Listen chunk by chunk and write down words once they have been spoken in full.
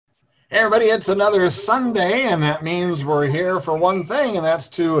Hey everybody, it's another Sunday, and that means we're here for one thing, and that's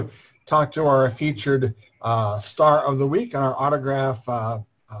to talk to our featured star of the week on our autograph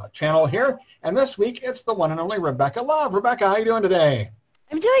channel here. And this week, it's the one and only Rebecca Love. Rebecca, how you doing today?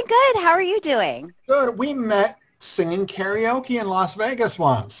 I'm doing good. How are you doing? Good. We met singing karaoke in Las Vegas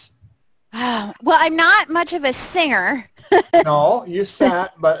once. Well, I'm not much of a singer. No, you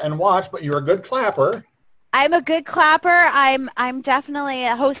sat and watched, but you were a good clapper. I'm a good clapper. I'm definitely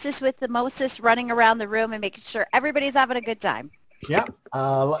a hostess with the mostest, running around the room and making sure everybody's having a good time. Yeah.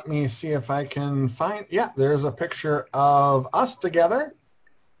 Let me see if I can find. Yeah, there's a picture of us together.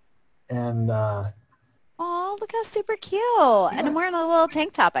 And Oh, look how super cute. And yeah. I'm wearing a little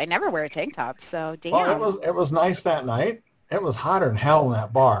tank top. I never wear a tank top, so Well, damn. it was nice that night. It was hotter than hell in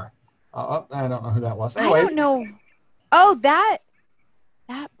that bar. I don't know who that was. I Anyway, don't know. Oh, that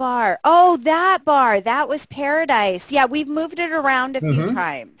bar. Oh, that bar. That was Paradise. Yeah, we've moved it around a few hmm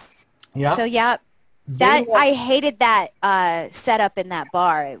times. yeah, So yeah, they that were, I hated that setup in that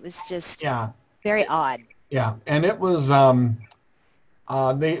bar. It was just yeah, very odd. yeah, and it was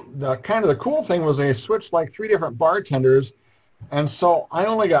the kind of the cool thing was they switched like three different bartenders, and so I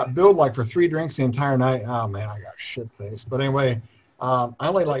only got billed like for three drinks the entire night. Oh man, I got shit faced. But anyway, I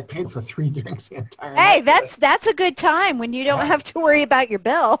only like paid for three drinks the entire Hey, night. that's a good time when you don't Yeah. have to worry about your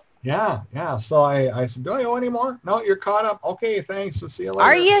bill. Yeah, yeah. So I said, do I owe any more? No, you're caught up. Okay, thanks. We'll see you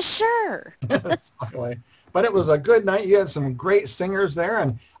Are later. you sure? Anyway, but it was a good night. You had some great singers there.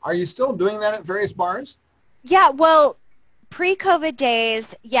 And are you still doing that at various bars? Yeah, well, pre-COVID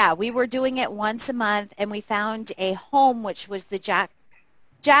days, yeah, we were doing it once a month, and we found a home, which was the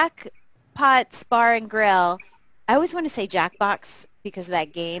Jackpot's Bar and Grill. I always want to say Jackbox because of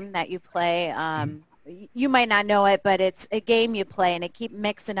that game that you play. You might not know it, but it's a game you play, and I keep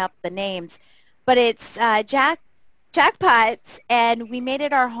mixing up the names. But it's Jackpots, and we made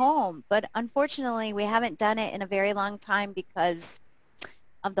it our home. But unfortunately, we haven't done it in a very long time because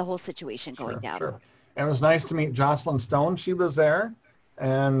of the whole situation going Sure, down. sure. And it was nice to meet Jocelyn Stone. She was there.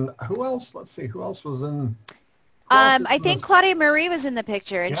 And who else? Let's see. Who else was I in think this? Claudia Marie was in the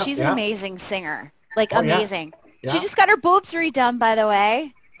picture, and Yeah, she's an yeah. amazing singer. Like, Oh, yeah, amazing. She yeah. just got her boobs redone, by the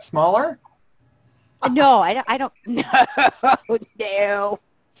way. Smaller? No, I don't, no, no.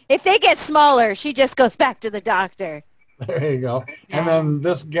 If they get smaller, she just goes back to the doctor. There you go. And Yeah. then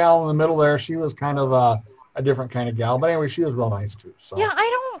this gal in the middle there, she was kind of a different kind of gal. But anyway, she was real nice too. So Yeah,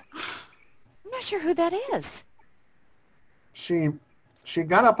 I'm not sure who that is. she she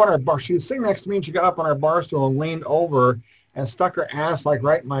got up on her bar. She was sitting next to me, and she got up on her bar stool and leaned over and stuck her ass like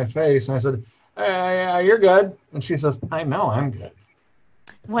right in my face. And I said, "Hey, you're good." And she says, "I know, I'm good."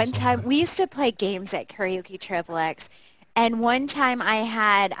 One So, time, we used to play games at Karaoke Triple X, and one time I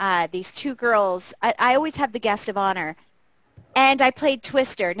had these two girls. I always have the guest of honor, and I played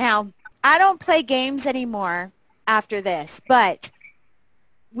Twister. Now, I don't play games anymore after this, but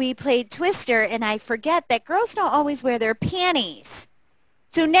we played Twister, and I forget that girls don't always wear their panties.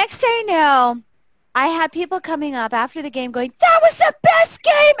 So next thing I know, I had people coming up after the game going, "That was the best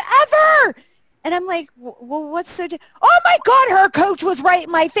game ever!" And I'm like, "Well, what's so oh my God, her coach was right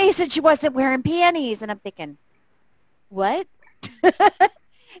in my face and she wasn't wearing panties." And I'm thinking, what?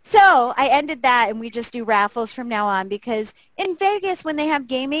 So I ended that, and we just do raffles from now on because in Vegas, when they have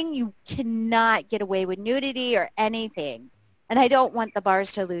gaming, you cannot get away with nudity or anything. And I don't want the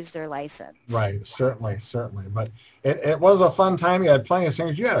bars to lose their license. right, certainly, certainly. But it was a fun time. You had plenty of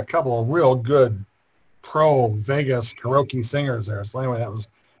singers. You had a couple of real good pro Vegas karaoke singers there. So anyway,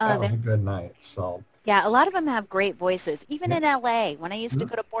 Uh, that was they're- a good night. So yeah, a lot of them have great voices. Even yeah, in LA, when I used to mhm,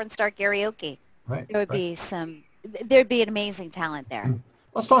 go to Porn Star Karaoke, right, there would right. be there'd be an amazing talent there.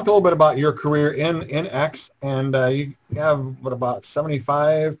 Let's talk a little bit about your career in X. And you have what about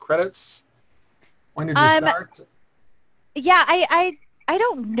 75 credits? When did you Um, start? yeah, I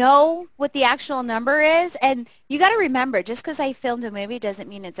don't know what the actual number is, and you got to remember, just because I filmed a movie doesn't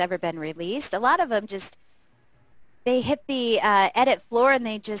mean it's ever been released. A lot of them just they hit the edit floor and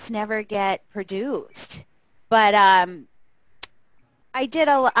they just never get produced. But I did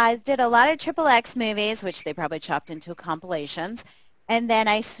a lot of Triple X movies, which they probably chopped into compilations, and then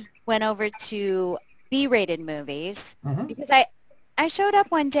went over to B-rated movies hmm because I showed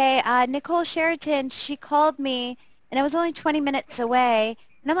up one day. Nicole Sheraton, she called me, and I was only 20 minutes away,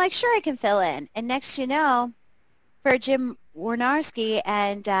 and I'm like, sure, I can fill in. And next you know, for Jim Warnarski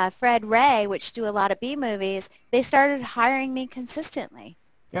and Fred Ray, which do a lot of B movies, they started hiring me consistently.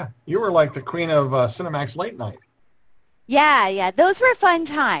 Yeah, you were like the queen of Cinemax late night. Yeah, yeah, those were fun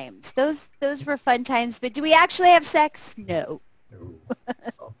times. Those were fun times. But do we actually have sex? No, No.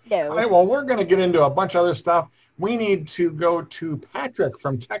 So, all no. right, well, we're going to get into a bunch of other stuff. we need to go to Patrick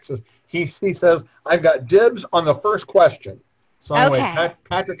from Texas. He says, I've got dibs on the first question. So anyway, Okay.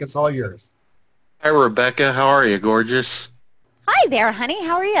 Patrick, it's all yours. Hi, Rebecca. How are you, gorgeous? Hi there, honey.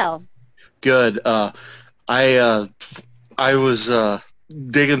 How are you? Good. I I was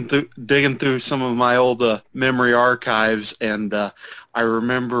digging through some of my old memory archives, and I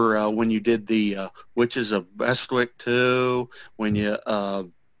remember when you did the Witches of Bestwick 2, when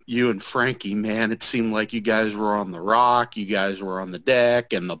you and Frankie, man, it seemed like you guys were on the rock, you guys were on the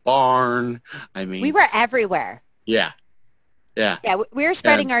deck and the barn. I mean, We were everywhere. yeah, yeah, Yeah, we were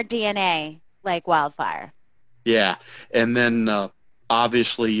spreading and our DNA like wildfire. yeah, and then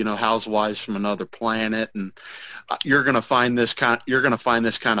obviously, Housewives from Another Planet, and you're gonna find this kind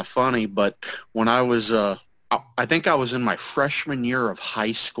of funny. But when I think I was in my freshman year of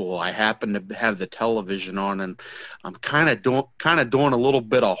high school, I happened to have the television on, and I'm kind of doing a little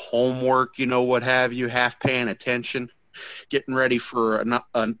bit of homework, what have you, half paying attention, getting ready for a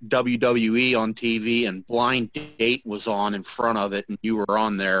WWE on TV, and Blind Date was on in front of it, and you were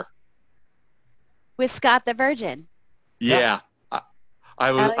on there. With Scott the Virgin. Yeah.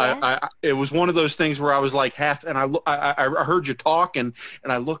 I was. Oh, yeah? It was one of those things where I was like half, and I heard you talking,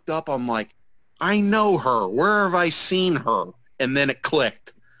 and I looked up. I'm like, I know her. Where have I seen her? And then it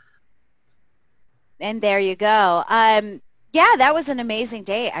clicked. And there you go. Yeah, that was an amazing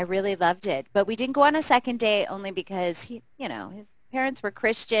date. I really loved it. But we didn't go on a second date only because his parents were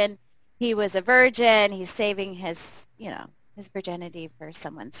Christian. He was a virgin. He's saving his virginity for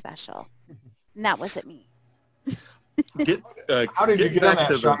someone special. And that wasn't me. How did you get on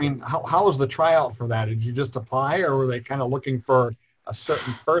that show? I mean, how was the tryout for that? Did you just apply, or were they kind of looking for a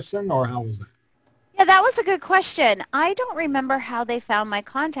certain person, or how was that? Yeah, that was a good question. I don't remember how they found my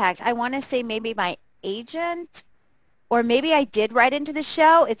contact. I want to say maybe my agent, or maybe I did write into the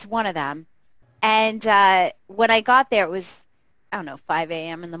show. It's one of them. And when I got there, it was, I don't know, 5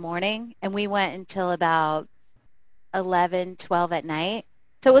 a.m. in the morning, and we went until about 11, 12 at night.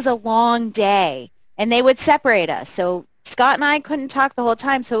 So it was a long day, and they would separate us. So Scott and I couldn't talk the whole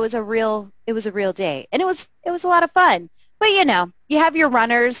time, so it was a real day, and it was a lot of fun. But you have your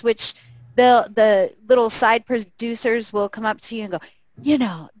runners, which the little side producers will come up to you and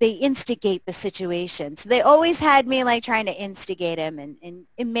go, they instigate the situation. So they always had me like trying to instigate him and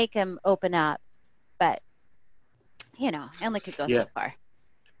make him open up. But I only could go so far.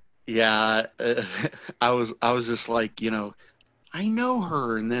 Yeah, I was just like, I know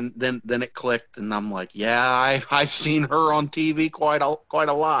her, and then it clicked, and I'm like, yeah, I've seen her on TV quite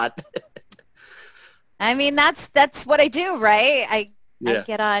a lot. I mean, that's what I do, right? I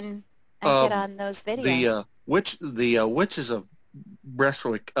get on those videos. The Witches of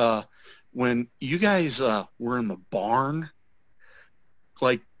Bestwick, when you guys were in the barn,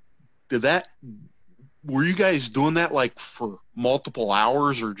 like, were you guys doing that like for multiple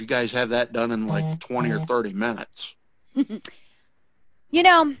hours, or did you guys have that done in like 20 or 30 minutes?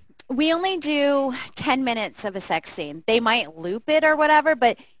 We only do 10 minutes of a sex scene. They might loop it or whatever,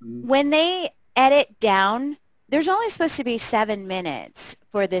 but when they edit down, there's only supposed to be 7 minutes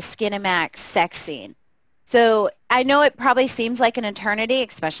for the Skinamax sex scene. So I know it probably seems like an eternity,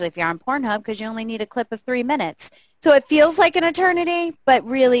 especially if you're on Pornhub, because you only need a clip of 3 minutes. So it feels like an eternity, but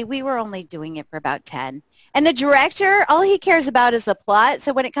really we were only doing it for about 10. And the director, all he cares about is the plot.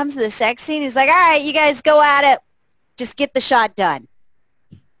 So when it comes to the sex scene, he's like, all right, you guys go at it. Just get the shot done.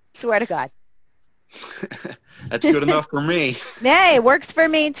 Swear to God. That's good enough for me. Hey, it works for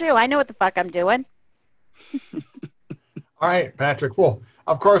me too. I know what the fuck I'm doing. All right, Patrick. Well,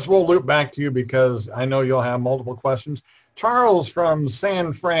 of course, we'll loop back to you because I know you'll have multiple questions. Charles from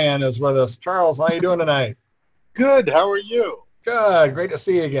San Fran is with us. Charles, how are you doing tonight? Good. How are you? Good. Great to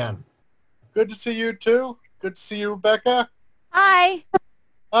see you again. Good to see you too. Good to see you, Rebecca. Hi.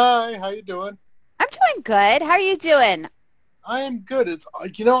 Hi. How you doing? I'm doing good. How are you doing? I am good. It's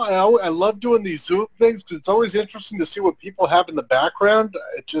I love doing these Zoom things because it's always interesting to see what people have in the background.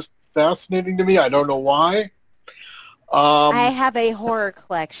 It's just fascinating to me. I don't know why. I have a horror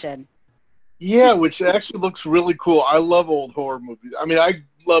collection. Yeah, which actually looks really cool. I love old horror movies. I mean, I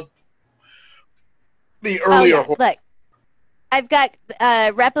love the earlier horror. Look, I've got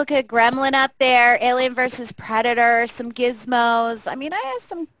replica Gremlin up there, Alien versus Predator, some gizmos. I mean, I have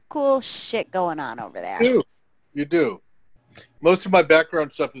some cool shit going on over there. You do. Most of my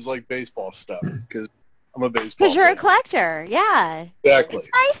background stuff is like baseball stuff because I'm a baseball Because you're fan. a collector, yeah. Exactly. It's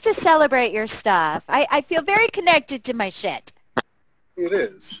nice to celebrate your stuff. I feel very connected to my shit. It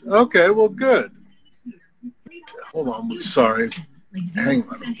is. Okay, well, good. Hold on. Sorry. Hang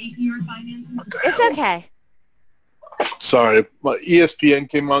on. It's okay. Sorry. My ESPN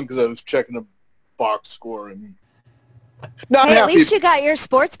came on because I was checking a box score, and Not Hey, at happy. least you got your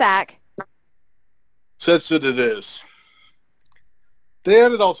sports back. Such that it is. They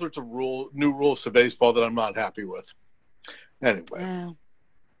added all sorts of new rules to baseball that I'm not happy with. Anyway, Oh.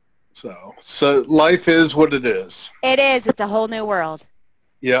 so life is what it is. It is. It's a whole new world.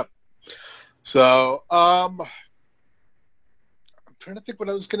 Yep. So, I'm trying to think what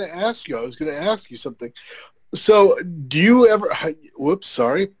I was going to ask you. I was going to ask you something. So, do you ever, whoops,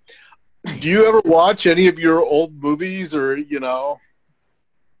 sorry. Do you ever watch any of your old movies or,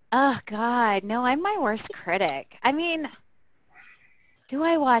 Oh, God. No, I'm my worst critic. I mean, do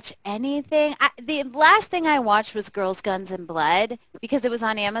I watch anything? The last thing I watched was Girls, Guns, and Blood because it was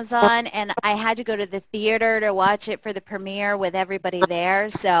on Amazon, and I had to go to the theater to watch it for the premiere with everybody there.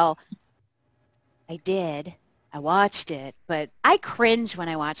 So I did. I watched it, but I cringe when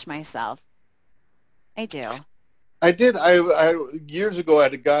I watch myself. I do. I did. I years ago I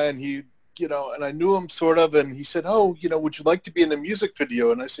had a guy and he, and I knew him sort of, and he said, "Oh, would you like to be in a music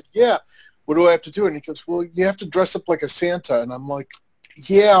video?" And I said, "Yeah." What do I have to do? And he goes, "Well, you have to dress up like a Santa." And I'm like,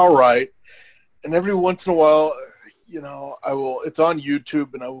 "Yeah, all right." And every once in a while, I will. It's on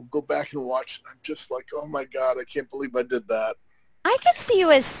YouTube, and I will go back and watch it. I'm just like, "Oh my God, I can't believe I did that." I could see you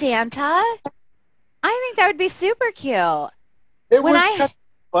as Santa. I think that would be super cute. It When was I kind of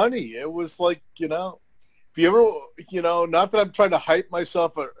funny. It was like, if you ever, not that I'm trying to hype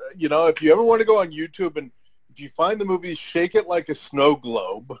myself, or, if you ever want to go on YouTube and if you find the movie Shake It Like a Snow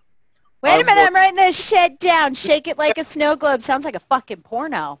Globe. Wait a minute, I'm writing this shit down. Shake it like a snow globe sounds like a fucking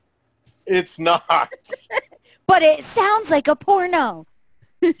porno. It's not. But it sounds like a porno.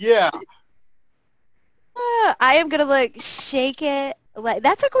 Yeah. I am going to look, shake it.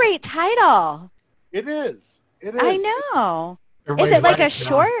 That's a great title. It is. It is. I know. Is Everybody's it like writing a it down.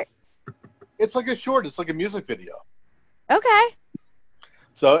 short? It's like a short. It's like a music video. Okay.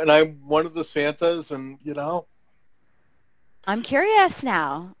 So, and I'm one of the Santas, and, I'm curious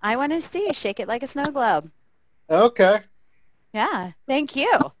now. I want to see Shake It Like a Snow Globe. Okay. Yeah. Thank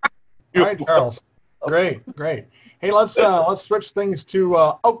you. All right, Charles. Great. Hey, let's switch things to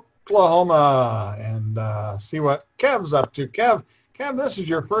Oklahoma and see what Kev's up to. Kev, this is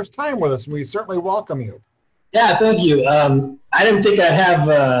your first time with us, and we certainly welcome you. Yeah, thank you. I didn't think I'd have,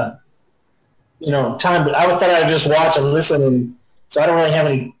 time, but I thought I'd just watch and listen, and so I don't really have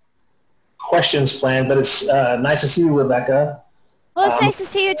any questions planned, but it's nice to see you, Rebecca. Well, it's nice to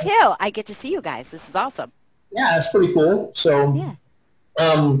see you too. I get to see you guys. This is awesome. Yeah, it's pretty cool. So Yeah.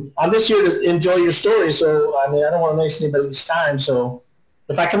 I'm just here to enjoy your story, so, I don't want to waste anybody's time, so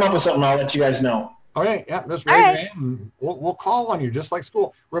if I come up with something, I'll let you guys know. Okay, yeah, just All raise right. your hand, and we'll call on you, just like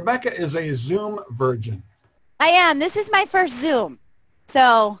school. Rebecca is a Zoom virgin. I am. This is my first Zoom.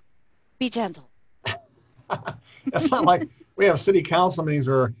 So be gentle. It's not like we have city council meetings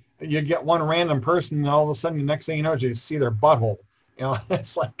where you get one random person, and all of a sudden, the next thing you know, you see their butthole.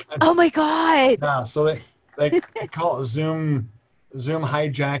 It's like, Oh, my God. yeah. So they call it Zoom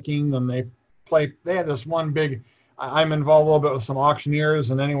hijacking, and they had this one big. I'm involved a little bit with some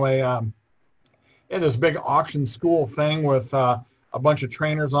auctioneers, and anyway, they had this big auction school thing with a bunch of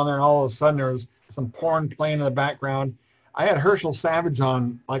trainers on there, and all of a sudden there was some porn playing in the background. I had Herschel Savage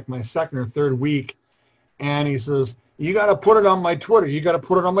on like my second or third week, and he says, "You got to put it on my Twitter. You got to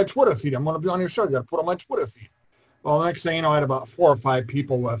put it on my Twitter feed. I'm going to be on your show. You got to put it on my Twitter feed." Well, the next thing you know, I had about 4 or 5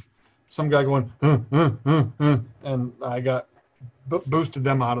 people with some guy going, and I got boosted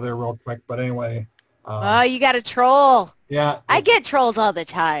them out of there real quick. But anyway. Oh, you got a troll. Yeah. I get trolls all the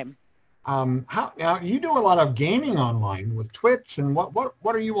time. Now you do a lot of gaming online with Twitch, and what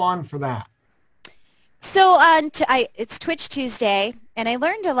are you on for that? So it's Twitch Tuesday, and I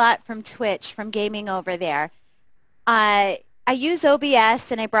learned a lot from Twitch, from gaming over there. I use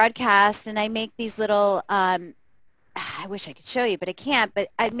OBS, and I broadcast, and I make these little, I wish I could show you, but I can't, but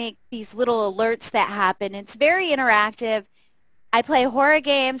I make these little alerts that happen. It's very interactive. I play horror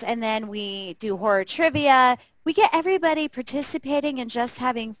games, and then we do horror trivia. We get everybody participating and just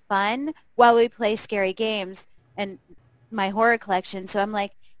having fun while we play scary games and my horror collection. So I'm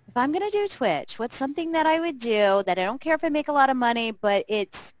like, if I'm going to do Twitch, what's something that I would do that I don't care if I make a lot of money, but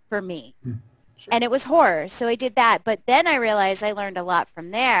it's for me? Sure. And it was horror, so I did that. But then I realized I learned a lot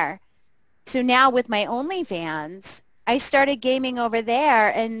from there. So now with my OnlyFans, I started gaming over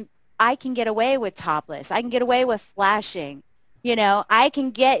there, and I can get away with topless. I can get away with flashing. I can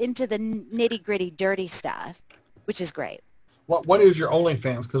get into the nitty-gritty dirty stuff, which is great. What is your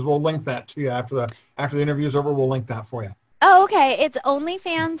OnlyFans? Because we'll link that to you after the interview's over. We'll link that for you. Oh, okay. It's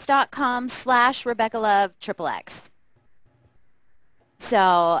onlyfans.com/RebeccaLoveXXX.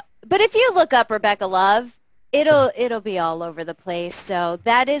 So, but if you look up Rebecca Love, It'll be all over the place. So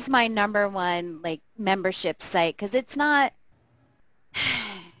that is my number one like membership site because it's not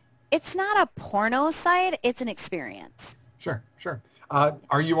a porno site. It's an experience. Sure, sure.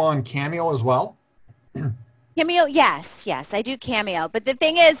 Are you on Cameo as well? Cameo, yes, I do Cameo. But the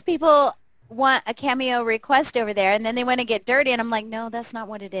thing is, people want a Cameo request over there, and then they want to get dirty, and I'm like, no, that's not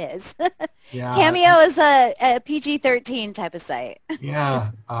what it is. Yeah. Cameo is a PG-13 type of site.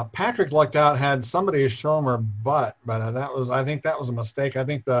 Yeah. Patrick lucked out, had somebody show him her butt, but I think that was a mistake. I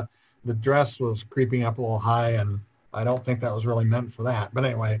think the dress was creeping up a little high, and I don't think that was really meant for that. But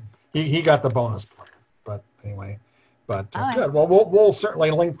anyway, he got the bonus point. But anyway, good. Well, we'll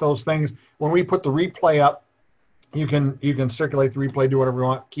certainly link those things when we put the replay up. You can circulate the replay, do whatever you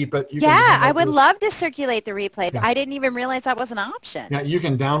want, keep it. I would love to circulate the replay. Yeah. I didn't even realize that was an option. Yeah, you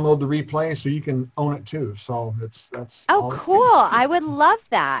can download the replay so you can own it too. So that's. Oh, cool! I would love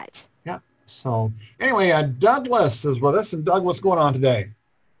that. Yeah. So anyway, Douglas is with us, and Doug, what's going on today?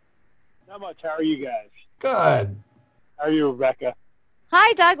 Not much. How are you guys? Good. How are you, Rebecca?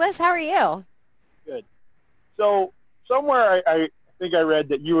 Hi, Douglas. How are you? Good. So somewhere I think I read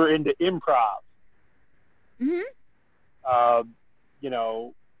that you were into improv. Mm-hmm.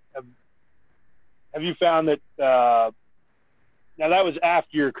 Have you found that, now that was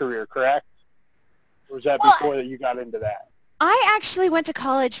after your career, correct? Or was that before that you got into that? I actually went to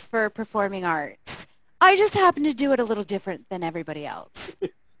college for performing arts. I just happened to do it a little different than everybody else.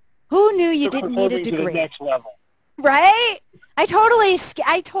 Who knew you didn't need a degree? To the next level. Right? I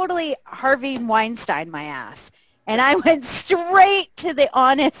totally Harvey Weinstein my ass. And I went straight to the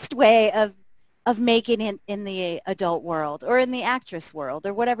honest way of making it in the adult world or in the actress world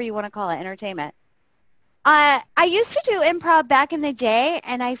or whatever you want to call it, entertainment. I used to do improv back in the day,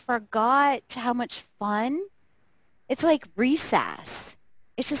 and I forgot how much fun. It's like recess.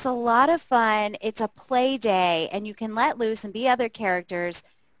 It's just a lot of fun. It's a play day, and you can let loose and be other characters.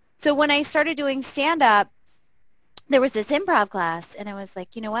 So when I started doing stand-up, there was this improv class, and I was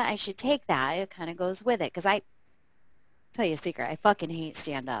like, you know what? I should take that. It kind of goes with it because tell you a secret, I fucking hate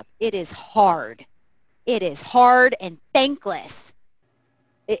stand-up. It is hard. It is hard and thankless.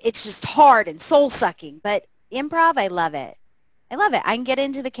 It's just hard and soul-sucking. But improv, I love it. I love it. I can get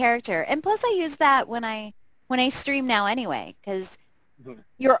into the character. And plus I use that when I stream now anyway, because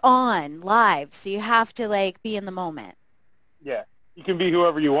you're on live, so you have to like be in the moment. Yeah. You can be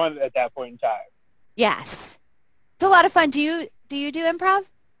whoever you want at that point in time. Yes. It's a lot of fun. Do you do improv?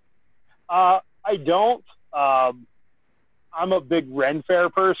 I don't. I'm a big Ren Fair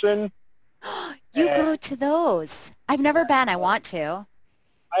person. You go to those. I've never been. I want to.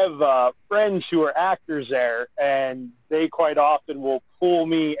 I have friends who are actors there, and they quite often will pull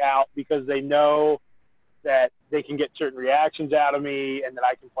me out because they know that they can get certain reactions out of me and that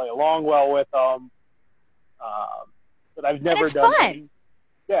I can play along well with them. But I've never done fun.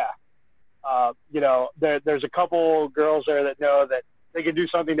 Yeah. There's a couple girls there that know that they can do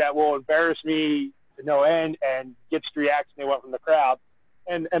something that will embarrass me to no end and gets the reaction they want from the crowd.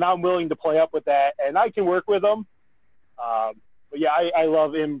 And I'm willing to play up with that, and I can work with them. But yeah, I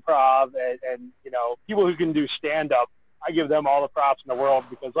love improv, and people who can do stand-up, I give them all the props in the world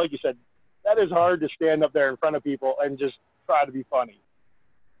because, like you said, that is hard to stand up there in front of people and just try to be funny.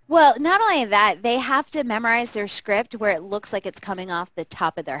 Well, not only that, they have to memorize their script where it looks like it's coming off the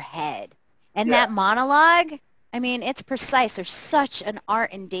top of their head. And that monologue, I mean, it's precise. There's such an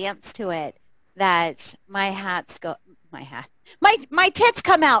art and dance to it that my tits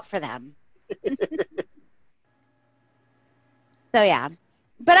come out for them. So yeah,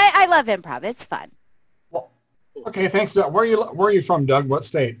 but I love improv. It's fun. Well, okay, thanks, Doug. Where are you from, Doug? What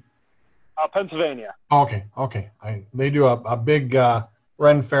state? Pennsylvania. Okay. They do a big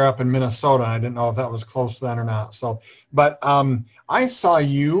Ren Fair up in Minnesota. I didn't know if that was close to that or not. So, but I saw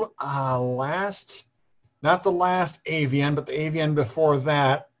you not the last AVN, but the AVN before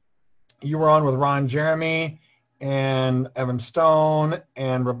that. You were on with Ron Jeremy and Evan Stone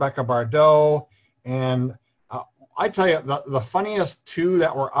and Rebecca Bardot. And I tell you, the funniest two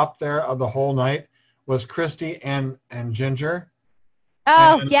that were up there of the whole night was Christy and Ginger.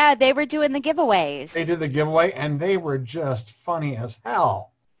 Oh, and yeah, they were doing the giveaways. They did the giveaway, and they were just funny as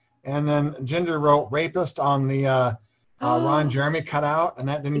hell. And then Ginger wrote rapist on the Ron Jeremy cutout, and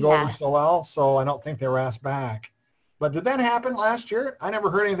that didn't go over so well, so I don't think they were asked back. But did that happen last year? I never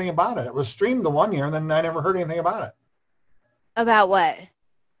heard anything about it. It was streamed the one year, and then I never heard anything about it. About what?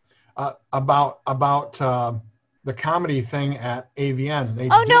 About the comedy thing at AVN. It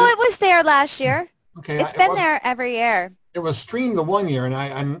was there last year. Okay, it's been there every year. It was streamed the one year,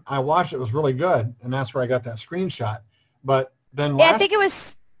 and I watched it. It was really good, and that's where I got that screenshot. But then I think it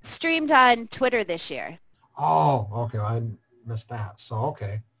was streamed on Twitter this year. Oh, okay. I missed that. So,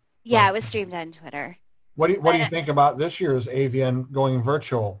 okay. Yeah, But it was streamed on Twitter. what do you think about this year's AVN going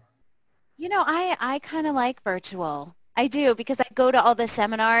virtual? You know, I kind of like virtual. I do because I go to all the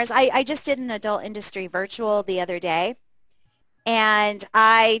seminars. I just did an adult industry virtual the other day, and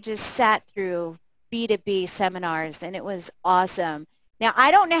I just sat through B2B seminars, and it was awesome. Now,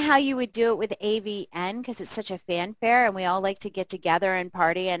 I don't know how you would do it with AVN because it's such a fanfare, and we all like to get together and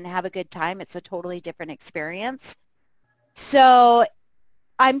party and have a good time. It's a totally different experience. So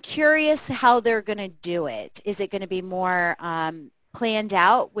I'm curious how they're going to do it. Is it going to be more planned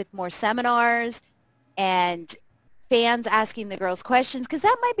out with more seminars and fans asking the girls questions? Because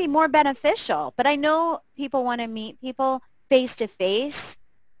that might be more beneficial. But I know people want to meet people face to face,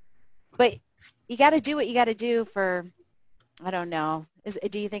 but you got to do what you got to do for, I don't know.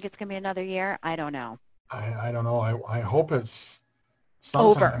 Do you think it's going to be another year? I don't know. I don't know. I hope it's sometime.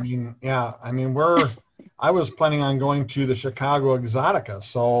 Over. I mean, yeah. I mean, I was planning on going to the Chicago Exotica,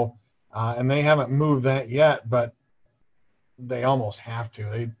 so and they haven't moved that yet, but they almost have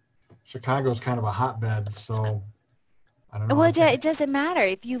to. Chicago's kind of a hotbed, so I don't know. Well, it doesn't matter.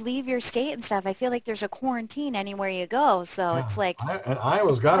 If you leave your state and stuff, I feel like there's a quarantine anywhere you go. So Yeah. it's like, And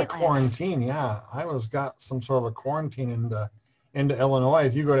Iowa's got a pointless. quarantine. Yeah, Iowa's got some sort of a quarantine into Illinois.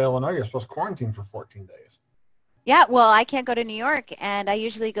 If you go to Illinois, you're supposed to quarantine for 14 days. yeah, well, I can't go to New York, and I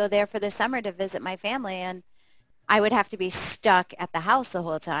usually go there for the summer to visit my family, and I would have to be stuck at the house the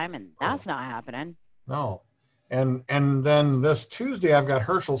whole time, and that's not happening. No. And then this Tuesday, I've got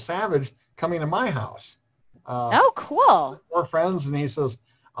Herschel Savage coming to my house. Oh, cool. 4 friends, and he says,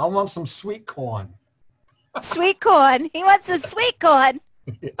 I want some sweet corn. Sweet corn. He wants a sweet corn.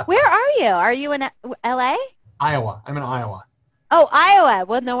 Yeah. Where are you? Are you in L.A.? Iowa. I'm in Iowa. Oh, Iowa.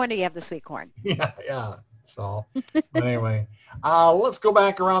 Well, no wonder you have the sweet corn. Yeah, yeah. So, but anyway, let's go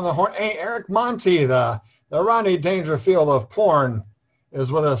back around the horn. Hey, Eric Monty, the Rodney Dangerfield of porn,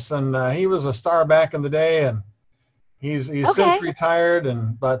 is with us, and he was a star back in the day, and he's Okay. since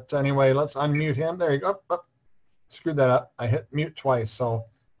retired. But anyway, let's unmute him. There you go. Oh, screwed that up. I hit mute twice. So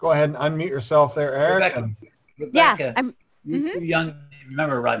go ahead and unmute yourself there, Eric. Yeah, Rebecca, you're too young to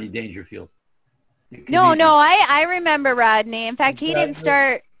remember Rodney Dangerfield. No, I remember Rodney. In fact, he didn't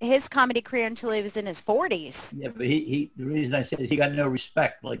start his comedy career until he was in his 40s. Yeah, but the reason I said is he got no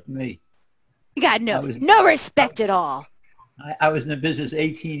respect like me. He got no respect at all. I was in the business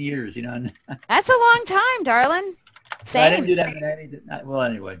 18 years, you know. And That's a long time, darling. I didn't do Same. that. Well,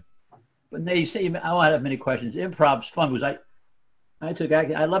 anyway. When they say, I don't have many questions. Improv's fun. I took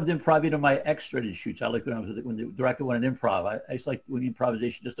acting. I loved improv, my extra shoots. I liked when the director wanted improv. I just like doing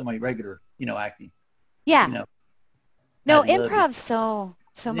improvisation just on my regular, acting. Yeah. No, I love it. improv's so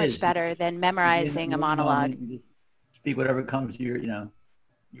It much is. better than memorizing a monologue. You just speak whatever comes to your, you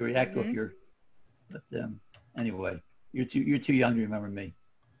react to your. But anyway, you're too young to remember me.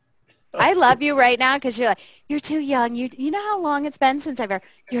 I love you right now because you're too young. You know how long it's been since I've heard,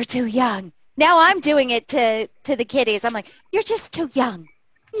 you're too young. Now I'm doing it to the kiddies. I'm like, you're just too young.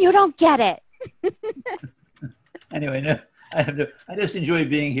 You don't get it. Anyway, no, I just enjoy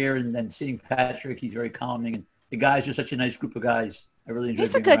being here and seeing Patrick. He's very calming, and the guys are such a nice group of guys. I really enjoy He's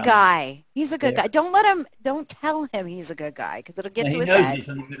a being good around guy. He's a good Yeah. guy. Don't tell him he's a good guy because it'll get them. to And his he knows he's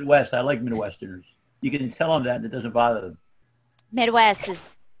head. from the Midwest. I like Midwesterners. You can tell them that, and it doesn't bother them. Midwest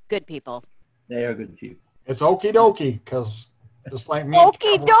is good people. They are good people. It's okie dokie, because just like me.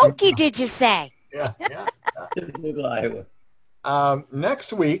 Okie dokie, did you say? Yeah, yeah. Typical Iowa.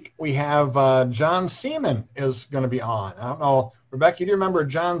 Next week, we have John Seaman is going to be on. I don't know. Rebecca, do you remember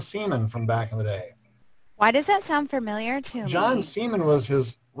John Seaman from back in the day? Why does that sound familiar to John me? Seaman was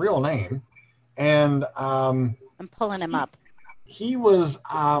his real name. And I'm pulling him up. he was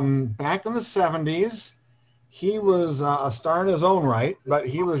back in the 70s. He was a star in his own right, but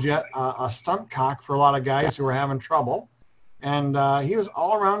he was yet a stunt cock for a lot of guys who were having trouble. And he was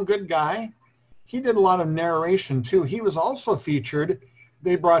all-around good guy. He did a lot of narration, too. He was also featured.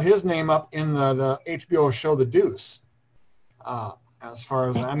 They brought his name up in the HBO show The Deuce. As far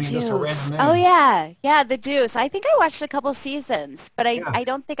as, I mean, just a Deuce. random name. Oh, yeah. Yeah, The Deuce. I think I watched a couple seasons, but Yeah. I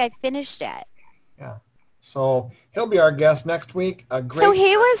don't think I finished it. Yeah. So he'll be our guest next week. A great. So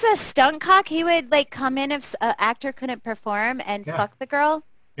he was a stunt cock? He would, come in if an actor couldn't perform and Yeah. fuck the girl?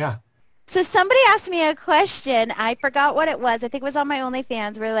 Yeah. So somebody asked me a question. I forgot what it was. I think it was on my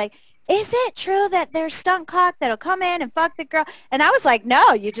OnlyFans. We're like, is it true that there's stunt cock that'll come in and fuck the girl? And I was like,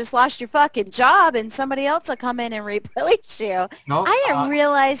 no, you just lost your fucking job and somebody else will come in and replace you. No, I didn't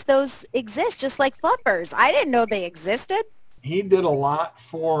realize those exist, just like flippers. I didn't know they existed. he did a lot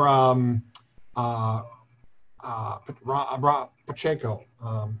for Pacheco,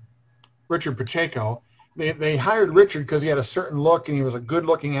 Richard Pacheco, they hired Richard because he had a certain look and he was a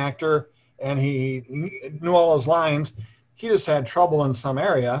good-looking actor and he knew all his lines. He just had trouble in some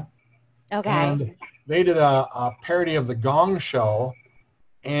area. Okay. And they did a parody of the Gong Show,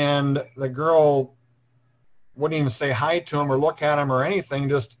 and the girl wouldn't even say hi to him or look at him or anything,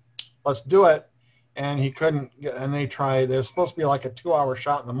 just let's do it. And he couldn't get, and they tried. It was supposed to be like a 2-hour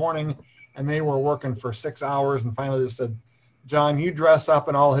shot in the morning, and they were working for 6 hours, and finally they said, John, you dress up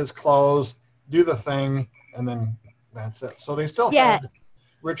in all his clothes, do the thing, and then that's it. So they still had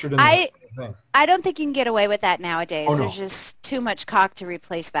Richard in the thing. I don't think you can get away with that nowadays. Oh, no. There's just too much cock to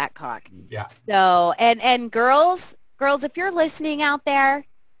replace that cock. Yeah. So, and girls, if you're listening out there,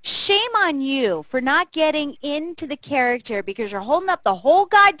 shame on you for not getting into the character because you're holding up the whole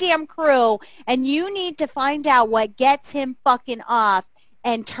goddamn crew and you need to find out what gets him fucking off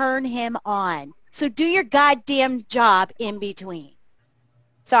and turn him on. So do your goddamn job in between.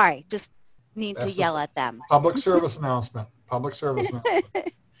 Sorry, just need to yell at them. Public service announcement. Public service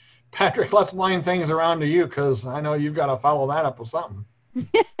announcement. Patrick, let's line things around to you because I know you've got to follow that up with something.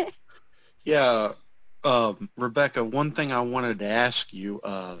 Yeah, Rebecca, one thing I wanted to ask you,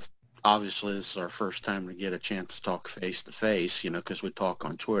 obviously this is our first time to get a chance to talk face-to-face, because we talk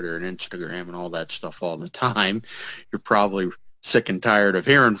on Twitter and Instagram and all that stuff all the time. You're probably sick and tired of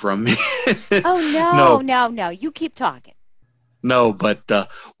hearing from me. Oh, no. You keep talking. No, but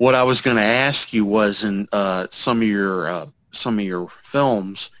what I was going to ask you was in some of your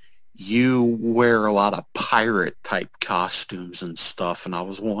films, you wear a lot of pirate type costumes and stuff, and I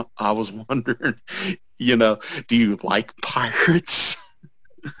was wondering, do you like pirates?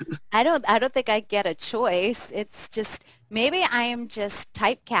 I don't think I get a choice. It's just maybe I am just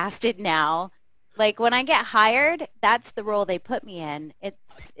typecasted now. Like when I get hired, that's the role they put me in.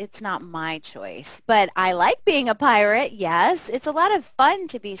 It's not my choice. But I like being a pirate, yes. It's a lot of fun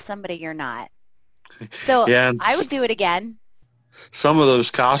to be somebody you're not. So yeah, I would do it again. Some of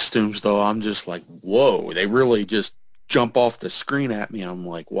those costumes, though, I'm just like, whoa, they really just jump off the screen at me. I'm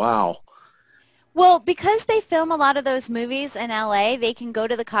like, wow. Well, because they film a lot of those movies in LA, they can go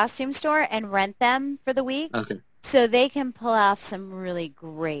to the costume store and rent them for the week. Okay. So they can pull off some really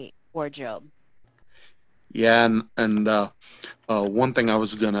great wardrobe. Yeah, and one thing I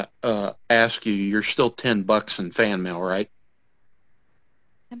was going to ask you, you're still $10 in fan mail, right?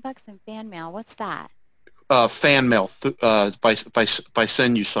 $10 in fan mail. What's that? Fan mail, if I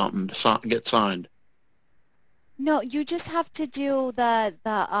send you something to get signed. No, you just have to do the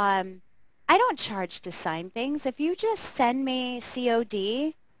I don't charge to sign things. If you just send me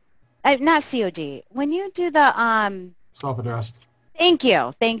COD, not COD, when you do the Self-addressed. Thank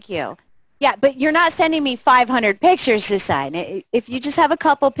you. Yeah, but you're not sending me 500 pictures to sign. If you just have a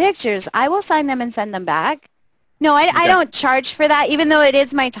couple pictures, I will sign them and send them back. No, I don't charge for that, even though it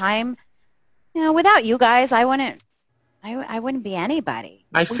is my time. Without you guys, I wouldn't be anybody.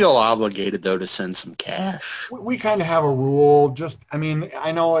 I feel obligated, though, to send some cash. We kind of have a rule.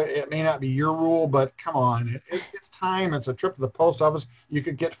 I know it may not be your rule, but come on. It's time. It's a trip to the post office. You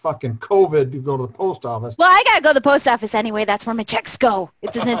could get fucking COVID to go to the post office. Well, I got to go to the post office anyway. That's where my checks go.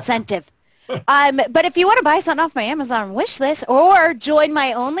 It's an incentive. But if you want to buy something off my Amazon wish list or join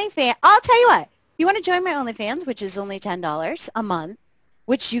my OnlyFans, I'll tell you what. If you want to join my OnlyFans, which is only $10 a month,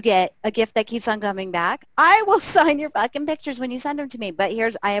 which you get a gift that keeps on coming back, I will sign your fucking pictures when you send them to me. But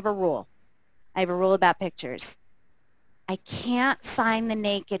I have a rule. I have a rule about pictures. I can't sign the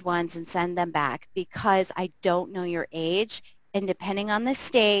naked ones and send them back because I don't know your age. And depending on the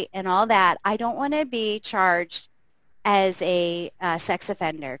state and all that, I don't want to be charged as a sex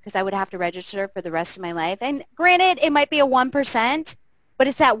offender because I would have to register for the rest of my life. And granted, it might be a 1%, but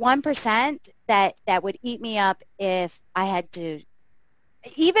it's that 1% that would eat me up if I had to.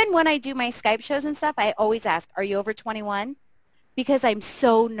 Even when I do my Skype shows and stuff, I always ask, are you over 21? Because I'm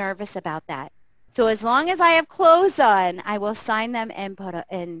so nervous about that. So as long as I have clothes on, I will sign them and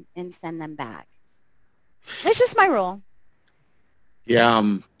and send them back. It's just my rule. Yeah,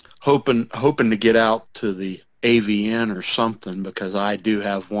 I'm hoping to get out to the AVN or something because I do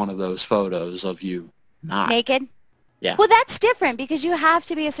have one of those photos of you not naked. Yeah. Well, that's different because you have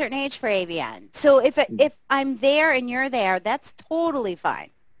to be a certain age for AVN. So if I'm there and you're there, that's totally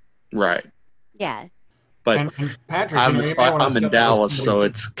fine. Right. Yeah. But and Patrick, I'm in Dallas, so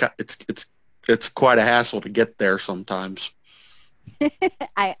it's quite a hassle to get there sometimes.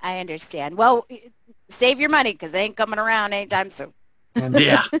 I understand. Well, save your money because they ain't coming around anytime soon. And,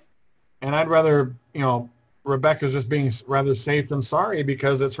 yeah. And I'd rather, Rebecca's just being rather safe than sorry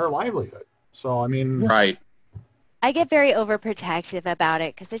because it's her livelihood. So, I mean. Right. I get very overprotective about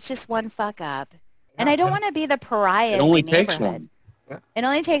it because it's just one fuck up. And I don't want to be the pariah in my neighborhood. It only takes one. Yeah. It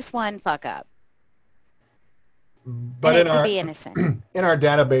only takes one fuck up. But and it could be innocent. in our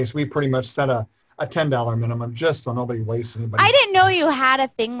database, we pretty much set a $10 minimum just so nobody wastes anybody. I didn't know you had a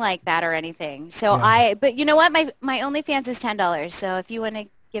thing like that or anything. So Yeah. but you know what? My OnlyFans is $10. So if you want to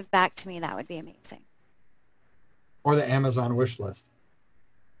give back to me, that would be amazing. Or the Amazon wish list.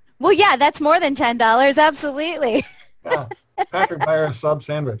 Well, yeah, that's more than $10. Absolutely. Yeah. Patrick buy her a sub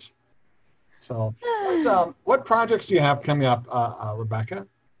sandwich. So what projects do you have coming up, Rebecca?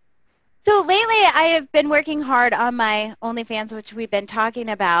 So lately I have been working hard on my OnlyFans, which we've been talking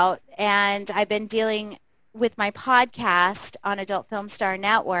about, and I've been dealing with my podcast on Adult Film Star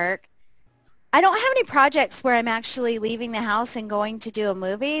Network. I don't have any projects where I'm actually leaving the house and going to do a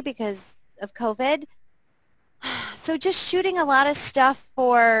movie because of COVID. So just shooting a lot of stuff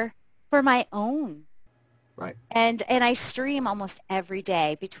for my own. Right. And I stream almost every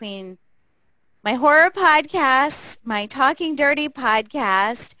day between my horror podcast, my Talking Dirty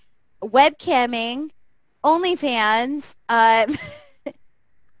podcast, webcamming, OnlyFans. I'm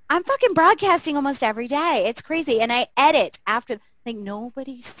fucking broadcasting almost every day. It's crazy. And I edit after. Like,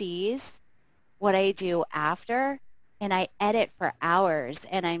 nobody sees what I do after. And I edit for hours.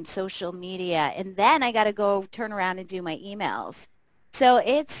 And I'm social media. And then I got to go turn around and do my emails. So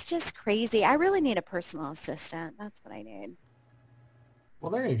it's just crazy. I really need a personal assistant. That's what I need.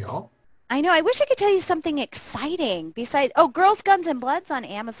 Well, there you go. I know. I wish I could tell you something exciting besides, Girls, Guns, and Blood's on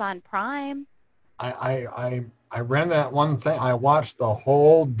Amazon Prime. I ran that one thing. I watched the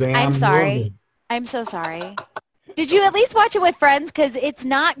whole damn I'm sorry. movie. I'm so sorry. Did you at least watch it with friends? Because it's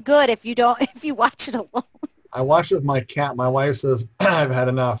not good if you watch it alone. I watched it with my cat. My wife says, I've had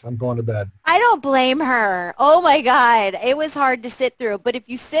enough. I'm going to bed. I don't blame her. Oh, my God. It was hard to sit through. But if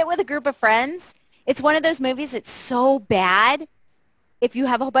you sit with a group of friends, it's one of those movies that's so bad. If you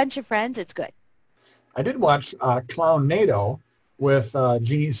have a bunch of friends, it's good. I did watch Clownado with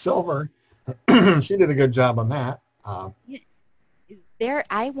Jeannie Silver. She did a good job on that. I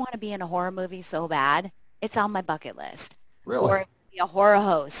want to be in a horror movie so bad. It's on my bucket list. Really? Or be a horror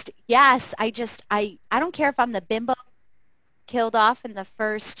host. Yes, I don't care if I'm the bimbo killed off in the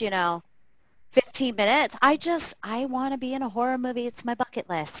first, 15 minutes. I want to be in a horror movie. It's my bucket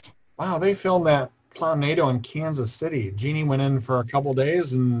list. Wow, they filmed that Clownado in Kansas City. Jeannie went in for a couple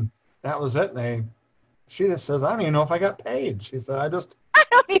days, and that was it. And she just says, I don't even know if I got paid. She said, I don't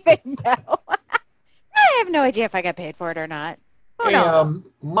even know. I have no idea if I got paid for it or not. Who knows?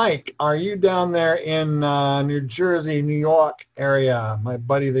 Mike, are you down there in New Jersey, New York area? My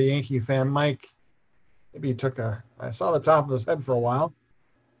buddy, the Yankee fan, Mike. Maybe he I saw the top of his head for a while.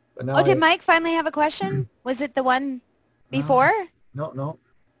 But now did Mike finally have a question? Was it the one before? No.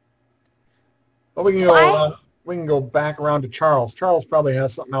 But we can go back around to Charles. Charles probably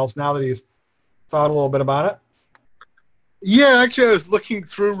has something else now that he's thought a little bit about it. Yeah, actually, I was looking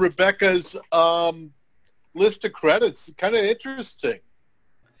through Rebecca's list of credits. Kind of interesting.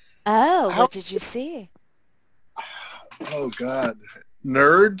 Oh, what did you see? Oh, God.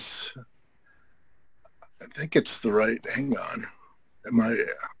 Nerds? I think it's the right. Hang on.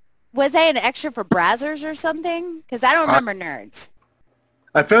 Was I an extra for Brazzers or something? Because I don't remember Nerds.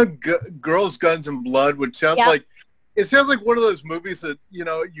 I found Girls, Guns, and Blood, which sounds like one of those movies that, you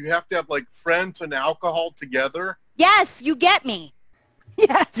have to have, like, friends and alcohol together. Yes, you get me.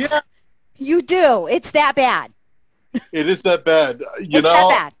 Yes. Yeah. You do. It's that bad. It is that bad. It's that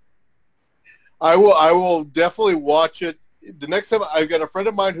bad. I will definitely watch it. The next time, I've got a friend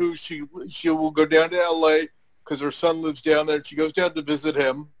of mine who she will go down to L.A. because her son lives down there. And she goes down to visit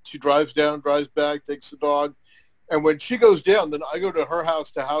him. She drives down, drives back, takes the dog. And when she goes down, then I go to her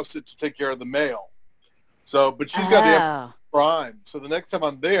house to house it to take care of the mail. So, but she's got Amazon Prime. So the next time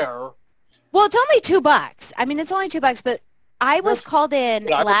I'm there. Well, it's only $2. I mean, it's only $2, but I was called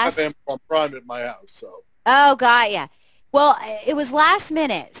in I last. don't have Amazon Prime at my house, so. Oh, got ya. Well, it was last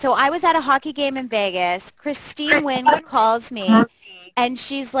minute. So I was at a hockey game in Vegas. Christine Wynn calls me, and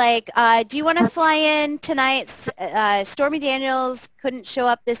she's like, do you want to fly in tonight? Stormy Daniels couldn't show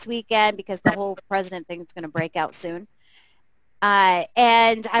up this weekend because the whole president thing is going to break out soon.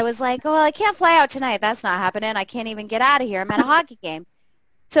 And I was like, well, I can't fly out tonight. That's not happening. I can't even get out of here. I'm at a hockey game.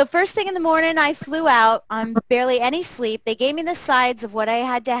 So first thing in the morning, I flew out on barely any sleep. They gave me the sides of what I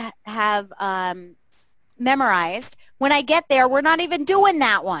had to have memorized. When I get there, we're not even doing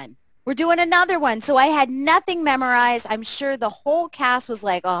that one. We're doing another one. So I had nothing memorized. I'm sure the whole cast was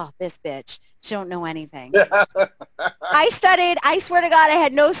like, oh, this bitch. She don't know anything. I studied. I swear to God, I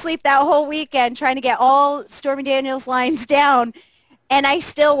had no sleep that whole weekend trying to get all Stormy Daniels lines down. And I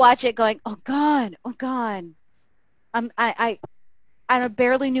still watch it going, oh, God, oh, God. I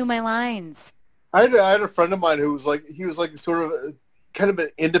barely knew my lines. I had a friend of mine who was like, he was like sort of, kind of an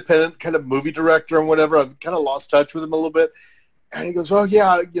independent kind of movie director and whatever. I've kind of lost touch with him a little bit. And he goes, oh,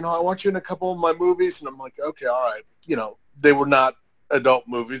 yeah, I want you in a couple of my movies. And I'm like, okay, all right. They were not adult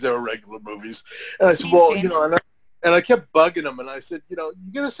movies. They were regular movies. And I said, well, and I kept bugging him. And I said, you going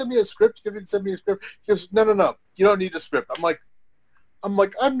to send me a script? You're going to send me a script? He goes, no. You don't need a script. I'm like,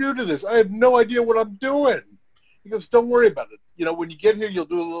 I'm new to this. I have no idea what I'm doing. He goes, don't worry about it. When you get here, you'll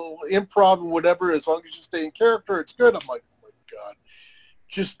do a little improv and whatever. As long as you stay in character, it's good. I'm like, oh, my God.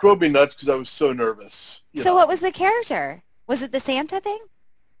 Just drove me nuts because I was so nervous. So what was the character? Was it the Santa thing?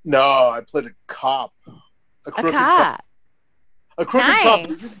 No, I played a cop. A crooked cop. A crooked cop. He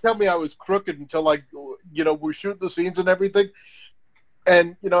didn't tell me I was crooked until, we're shooting the scenes and everything.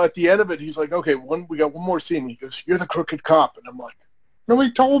 And, at the end of it, he's like, okay, we got one more scene. He goes, you're the crooked cop. And I'm like,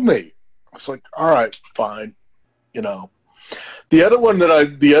 nobody told me. I was like, all right, fine. The other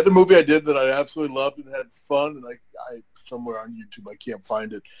movie I did that I absolutely loved and had fun, and I somewhere on YouTube, I can't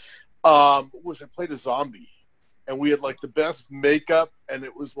find it, was I played a zombie. And we had the best makeup, and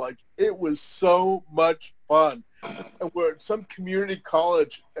it was so much fun. And we're at some community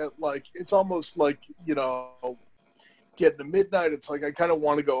college at it's almost getting to midnight. It's like I kind of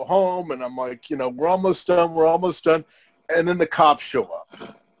want to go home, and I'm like, we're almost done. And then the cops show up.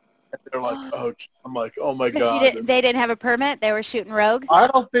 And they're like, oh, I'm like, oh my God. They didn't have a permit? They were shooting rogue? I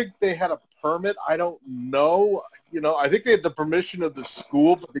don't think they had a permit. I don't know. I think they had the permission of the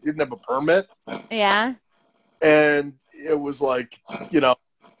school, but they didn't have a permit. Yeah. And it was yeah,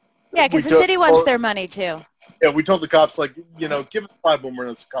 because the city wants their money too. Yeah, we told the cops give us 5 more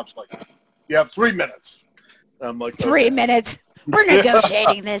minutes. The cops you have 3 minutes. And I'm like, 3 minutes. We're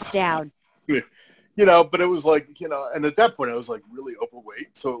negotiating this down. But it was and at that point I was really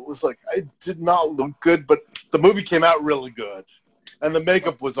overweight, so it was I did not look good, but the movie came out really good, and the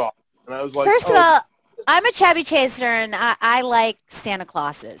makeup was awesome, and I was like, first of all, I'm a chubby chaser, and I like Santa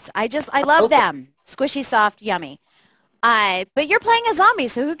Clauses. I love them. Squishy, soft, yummy. But you're playing a zombie,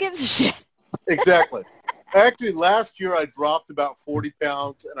 so who gives a shit? Exactly. Actually, last year I dropped about 40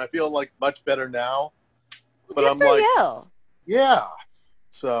 pounds, and I feel much better now. But good I'm for you. Yeah.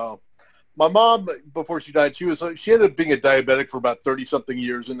 So my mom, before she died, she ended up being a diabetic for about 30-something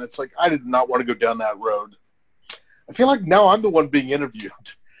years, and it's I did not want to go down that road. I feel now I'm the one being interviewed.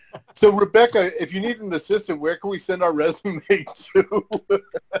 So, Rebecca, if you need an assistant, where can we send our resume to?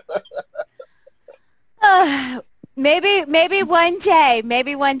 Maybe one day.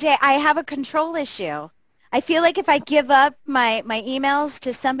 I have a control issue. I feel like if I give up my emails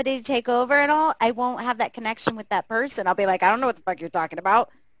to somebody to take over and all, I won't have that connection with that person. I'll be like, I don't know what the fuck you're talking about.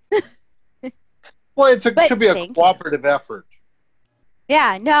 Well, it should be a cooperative effort.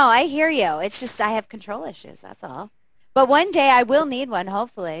 Yeah, no, I hear you. It's just I have control issues, that's all. But one day I will need one,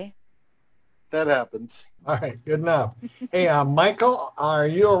 hopefully. That happens. All right, good enough. Hey, Michael, are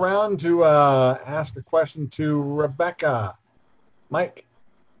you around to ask a question to Rebecca? Mike?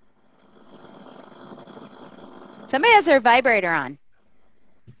 Somebody has their vibrator on.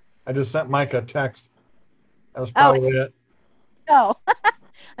 I just sent Mike a text. That was probably it. Oh,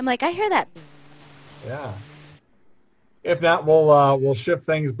 I'm like, I hear that. Yeah. If not, we'll shift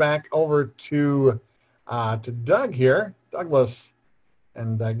things back over to Doug here, Douglas,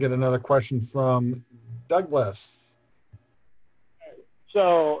 and get another question from Douglas.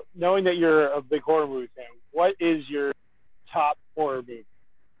 So, knowing that you're a big horror movie fan, what is your top horror movie?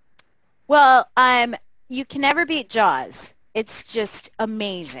 Well, you can never beat Jaws. It's just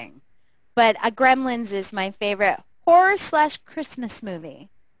amazing. But Gremlins is my favorite horror/Christmas movie.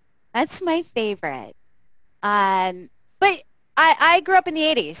 That's my favorite. But I grew up in the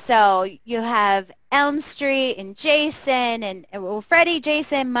 80s, so you have Elm Street and Jason and Freddy,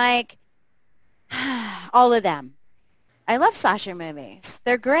 Jason, Mike, all of them. I love slasher movies.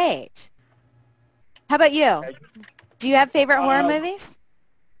 They're great. How about you? Do you have favorite horror movies?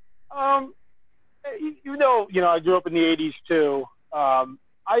 I grew up in the 80s too. I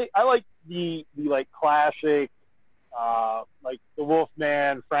like the classic, like the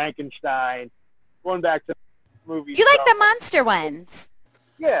Wolfman, Frankenstein, going back to movies. You like the monster ones?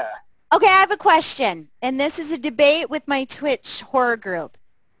 Yeah. Okay, I have a question, and this is a debate with my Twitch horror group.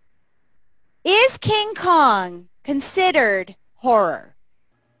 Is King Kong considered horror?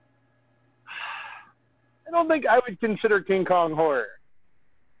 I don't think I would consider King Kong horror.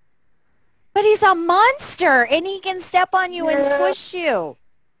 But he's a monster, and he can step on you and squish you.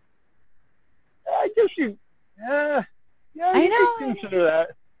 I guess you could consider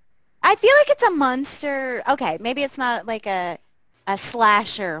that. I feel like it's a monster. Okay, maybe it's not like a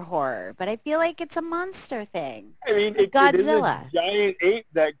slasher horror, but I feel like it's a monster thing. I mean, Godzilla. It is a giant ape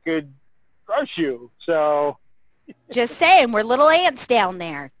that could crush you. So, Just saying, we're little ants down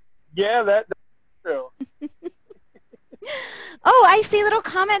there. Yeah, that's true. Oh, I see little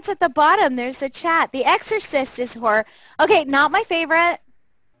comments at the bottom. There's a chat. The Exorcist is horror. Okay, not my favorite.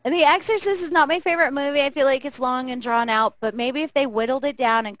 The Exorcist is not my favorite movie. I feel like it's long and drawn out, but maybe if they whittled it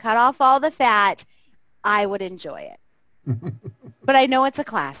down and cut off all the fat, I would enjoy it. But I know it's a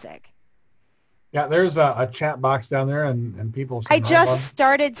classic. Yeah, there's a chat box down there, and people. I just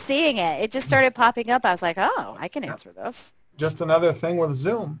started seeing it. It just started popping up. I was like, oh, I can answer this. Just another thing with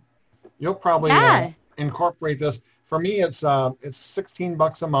Zoom. You'll probably incorporate this. For me, it's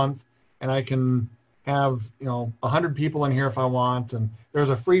 $16 a month, and I can have 100 people in here if I want. And there's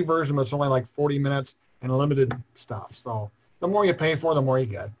a free version that's only like 40 minutes and limited stuff. So the more you pay for, the more you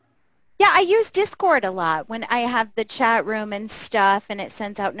get. Yeah, I use Discord a lot when I have the chat room and stuff, and it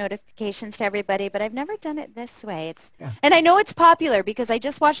sends out notifications to everybody, but I've never done it this way. And I know it's popular because I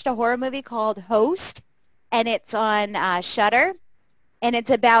just watched a horror movie called Host, and it's on Shudder, and it's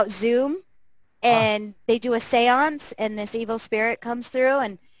about Zoom, and they do a seance, and this evil spirit comes through,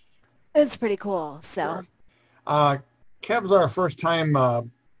 and it's pretty cool. So, Kev's our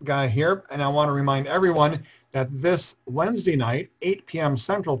first-time guy here, and I want to remind everyone that this Wednesday night, 8 p.m.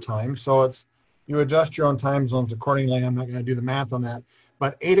 Central Time, so you adjust your own time zones accordingly. I'm not going to do the math on that.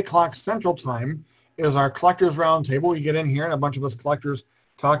 But 8 o'clock Central Time is our Collectors Roundtable. We get in here, and a bunch of us collectors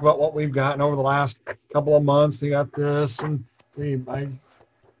talk about what we've gotten over the last couple of months. We got this, and I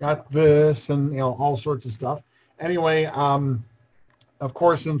got this, and all sorts of stuff. Anyway, of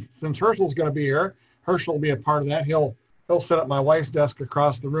course, since Herschel's going to be here, Herschel will be a part of that. He'll sit at my wife's desk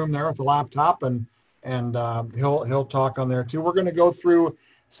across the room there with the laptop, and he'll talk on there too. We're going to go through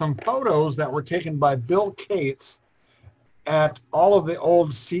some photos that were taken by Bill Cates at all of the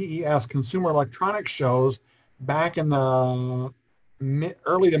old CES, Consumer Electronics shows, back in the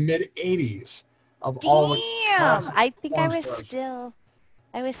early to mid 80s of all the. Damn! I think I was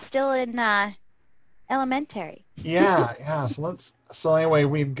still in elementary. Yeah. So anyway,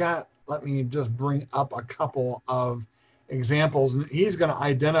 let me just bring up a couple of examples, and he's going to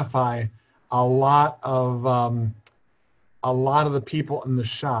identify a lot of the people in the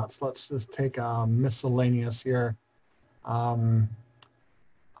shots. Let's just take a miscellaneous here. I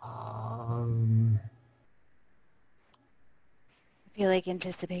feel like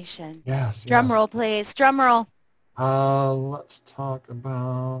anticipation. Yes. Drum roll, please. Drum roll. Let's talk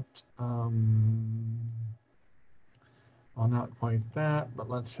about. Well, not quite that, but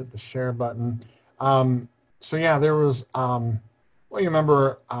let's hit the share button. So yeah, there was. You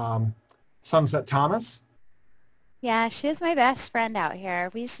remember Sunset Thomas? Yeah, she was my best friend out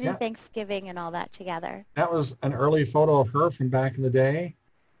here. We used to do Thanksgiving and all that together. That was an early photo of her from back in the day.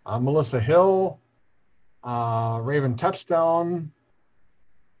 Melissa Hill, Raven Touchstone.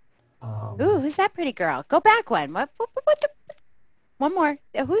 Ooh, who's that pretty girl? Go back one. One more.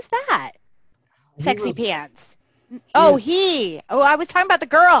 Who's that? Sexy Pants. I was talking about the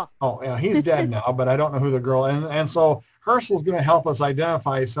girl. Oh, yeah, he's dead now, but I don't know who the girl is. And so Herschel's going to help us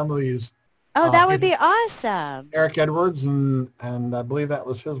identify some of these. Oh, that would be awesome. Eric Edwards, and I believe that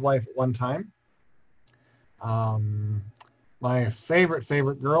was his wife at one time. My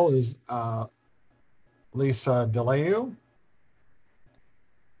favorite girl is Lisa DeLayu.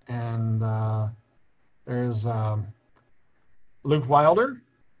 And there's Luke Wilder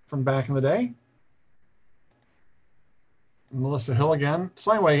from back in the day. Melissa Hill again.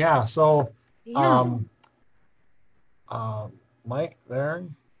 So anyway, yeah. So Mike there,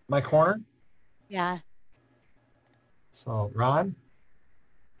 Mike Horner. Yeah. So Ron.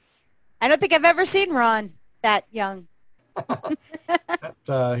 I don't think I've ever seen Ron that young.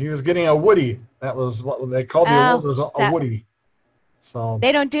 He was getting a Woody. That was what they called the award, was a Woody. So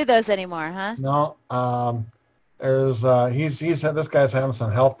they don't do those anymore, huh? No. There's this guy's having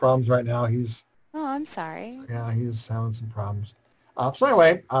some health problems right now. Oh, I'm sorry. Yeah, he's having some problems. So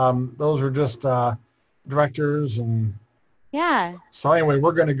anyway, those are just directors and. Yeah. So anyway,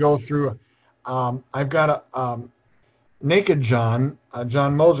 we're going to go through. I've got a Naked John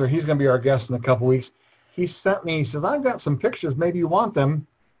Moser. He's going to be our guest in a couple weeks. He sent me. He says, "I've got some pictures. Maybe you want them."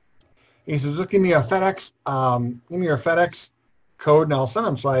 He says, "Just give me a FedEx. Give me your FedEx code, and I'll send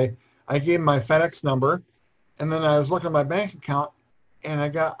them." So I gave him my FedEx number, and then I was looking at my bank account, and I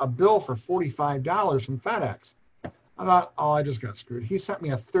got a bill for $45 from FedEx. I thought, oh, I just got screwed. He sent me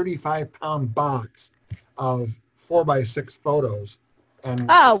a 35-pound box of 4x6 photos.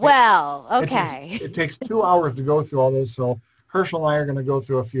 And okay. It takes 2 hours to go through all those, so Herschel and I are going to go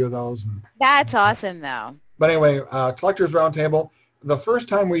through a few of those. That's awesome, though. But anyway, Collectors Roundtable. The first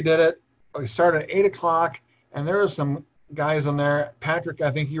time we did it, we started at 8 o'clock, and there were some guys in there. Patrick, I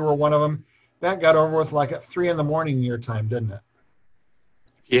think you were one of them. that got over with like at 3 in the morning your time, didn't it?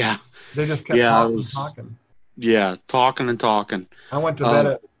 Yeah. They just kept Yeah, talking and talking. Yeah, talking and talking. I went to bed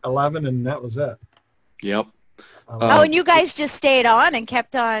at 11 and that was it. Yep. Oh, and you guys just stayed on and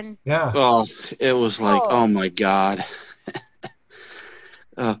kept on. Yeah. Oh, it was like, Oh. oh my God.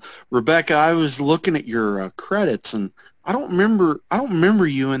 Rebecca, I was looking at your credits, and I don't remember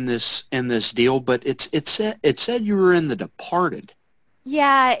you in this deal, but it said you were in The Departed.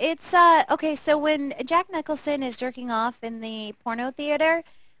 Yeah, it's okay, so when Jack Nicholson is jerking off in the porno theater,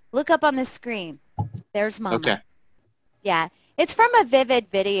 look up on the screen. There's Mama. Okay. Yeah. It's from a Vivid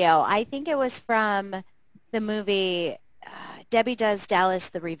video. I think it was from the movie Debbie Does Dallas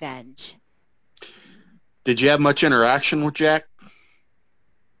the Revenge. Did you have much interaction with Jack?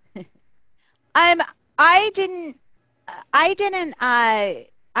 I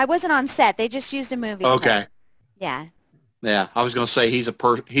wasn't on set. They just used a movie Okay. clip. Yeah. Yeah, I was going to say he's a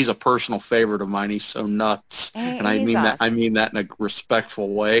personal favorite of mine. He's so nuts, and I He's mean that awesome. in a respectful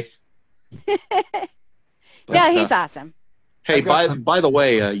way. Yeah, he's awesome. Hey, I've got by the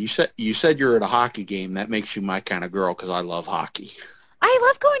way, you said you're at a hockey game. That makes you my kind of girl because I love hockey. I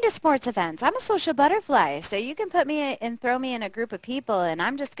love going to sports events. I'm a social butterfly, so you can put me and throw me in a group of people, and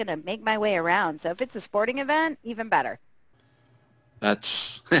I'm just going to make my way around. So if it's a sporting event, even better.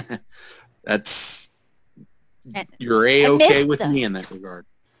 That's And you're I A-okay miss with me in those. that regard.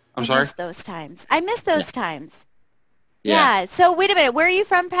 I I'm sorry? miss those times. I miss those times. Yeah. Yeah. So wait a minute. Where are you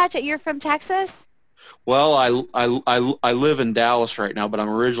from, Patrick? You're from Texas? Well, I live in Dallas right now, but I'm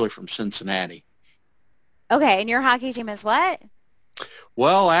originally from Cincinnati. Okay, and your hockey team is what?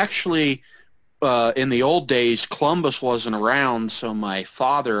 Well, actually, in the old days, Columbus wasn't around, so my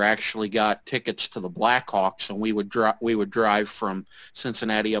father actually got tickets to the Blackhawks, and we would drive from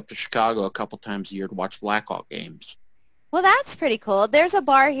Cincinnati up to Chicago a couple times a year to watch Blackhawk games. Well, that's pretty cool. There's a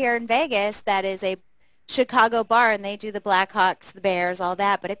bar here in Vegas that is a Chicago bar, and they do the Blackhawks, the Bears, all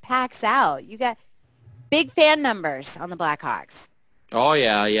that, but it packs out. You got big fan numbers on the Blackhawks. Oh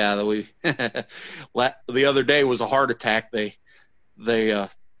yeah, yeah. The other day was a heart attack. They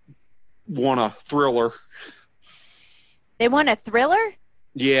won a Thriller. They won a Thriller?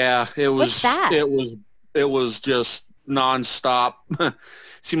 Yeah, it was. What's that? It was just nonstop.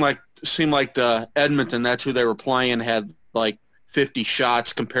 seemed like the Edmonton. That's who they were playing. Had like 50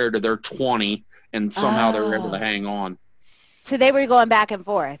 shots compared to their 20, and somehow they were able to hang on. So they were going back and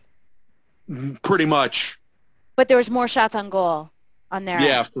forth. Pretty much. But there was more shots on goal on their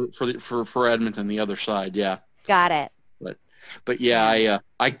Yeah, end. for Edmonton, the other side. Yeah. Got it. But yeah,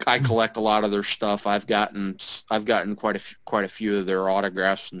 I collect a lot of their stuff. I've gotten quite a few of their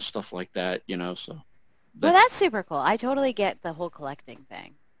autographs and stuff like that. You know, so. Well, that's super cool. I totally get the whole collecting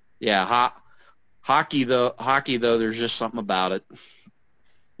thing. Yeah, hockey though. There's just something about it.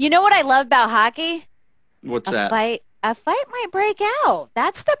 You know what I love about hockey? What's A that? fight might break out.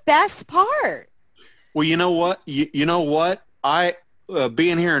 That's the best part. Well, you know what? You know what?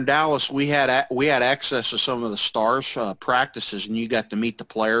 Being here in Dallas, we had access to some of the Stars practices, and you got to meet the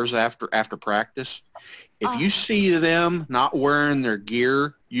players after practice. If you see them not wearing their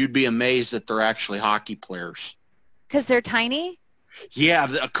gear, you'd be amazed that they're actually hockey players. Because they're tiny? Yeah,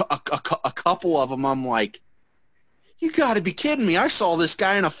 a couple of them, I'm like, you got to be kidding me. I saw this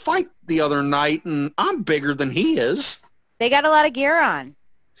guy in a fight the other night, and I'm bigger than he is. They got a lot of gear on.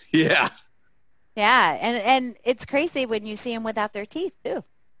 Yeah. Yeah, and it's crazy when you see them without their teeth, too.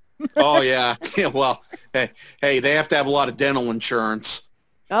 Oh, yeah. Yeah. Well, hey, they have to have a lot of dental insurance.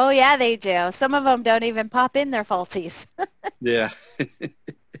 Oh, yeah, they do. Some of them don't even pop in their falsies. Yeah.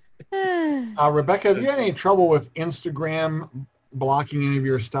 Rebecca, have you had any trouble with Instagram blocking any of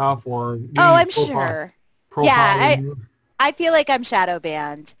your stuff or? Oh, I'm sure. Yeah, profiling you? I feel like I'm shadow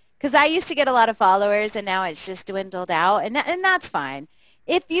banned because I used to get a lot of followers and now it's just dwindled out, and that's fine.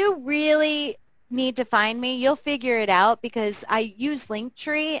 If you really need to find me, you'll figure it out because I use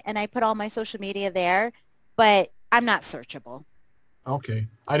Linktree and I put all my social media there, but I'm not searchable. Okay.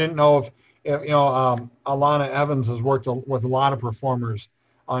 I didn't know if Alana Evans has worked with a lot of performers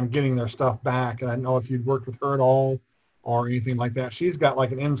on getting their stuff back, and I don't know if you'd worked with her at all or anything like that. She's got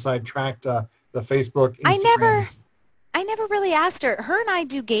like an inside track to the Facebook, Instagram. I never really asked her. Her and I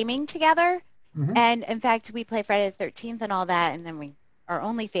do gaming together, and in fact, we play Friday the 13th and all that, and then we are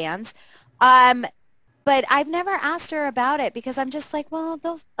OnlyFans. But I've never asked her about it because I'm just like, well,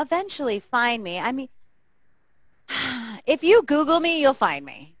 they'll eventually find me. I mean, if you Google me, you'll find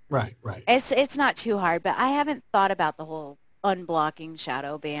me. Right. It's not too hard, but I haven't thought about the whole unblocking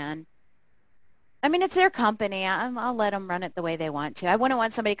shadow ban. I mean, it's their company. I'll let them run it the way they want to. I wouldn't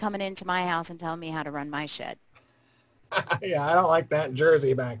want somebody coming into my house and telling me how to run my shit. Yeah, I don't like that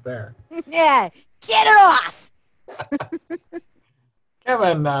jersey back there. Yeah, get it off.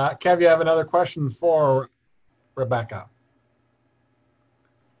 Kevin, Kev, you have another question for Rebecca?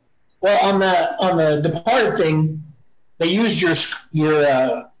 Well, on the Departed thing, they used your scene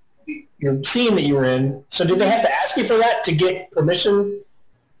that you were in. So did they have to ask you for that to get permission?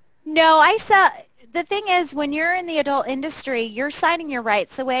 No, the thing is, when you're in the adult industry, you're signing your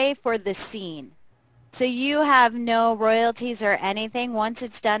rights away for the scene. So you have no royalties or anything. Once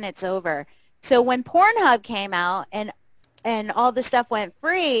it's done, it's over. So when Pornhub came out and all the stuff went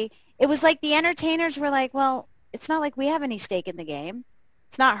free, it was like the entertainers were like, well, it's not like we have any stake in the game.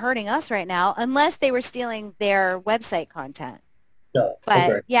 It's not hurting us right now, unless they were stealing their website content. No. But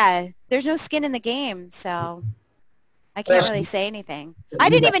Okay. yeah, there's no skin in the game, so I can't really say anything. I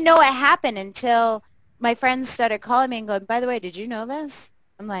didn't even know it happened until my friends started calling me and going, by the way, did you know this?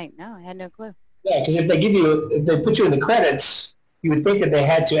 I'm like, no, I had no clue. Yeah, because if they put you in the credits, you would think that they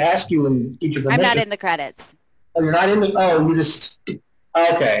had to ask you and get your permission. I'm not in the credits. Oh, you're not in the. Oh, you just.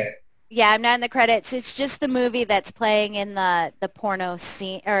 Okay. Yeah, I'm not in the credits. It's just the movie that's playing in the porno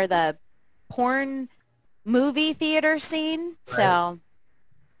scene or the porn movie theater scene. Right. So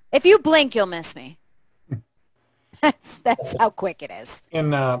if you blink, you'll miss me. That's how quick it is.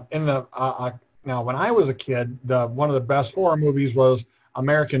 Now, when I was a kid, one of the best horror movies was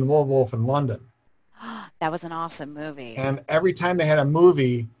American Werewolf in London. That was an awesome movie. And every time they had a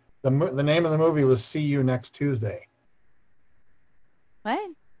movie, the name of the movie was See You Next Tuesday. What?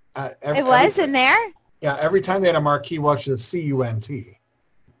 It was in there? Yeah, every time they had a marquee, watch the C-U-N-T.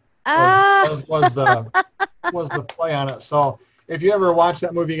 Was the play on it. So if you ever watch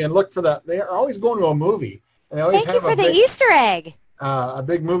that movie again, look for that. They are always going to a movie. And they always Thank you for the Easter egg. A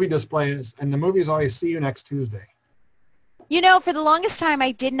big movie display, and the movie's always See You Next Tuesday. You know, for the longest time,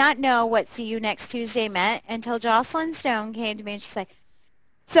 I did not know what See You Next Tuesday meant until Jocelyn Stone came to me and she's like,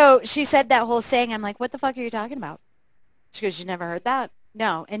 so she said that whole saying. I'm like, what the fuck are you talking about? She goes, you never heard that?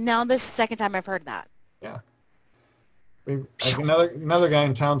 No. And now this is the second time I've heard that. Yeah. Like another guy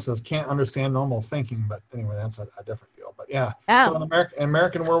in town says, can't understand normal thinking, but anyway, that's a different deal. But yeah, oh. So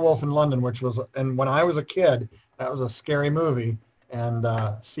American Werewolf in London, and when I was a kid, that was a scary movie. And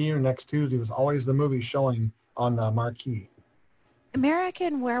See You Next Tuesday was always the movie showing on the marquee.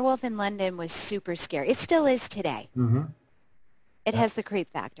 American Werewolf in London was super scary. It still is today. Mm-hmm. It has the creep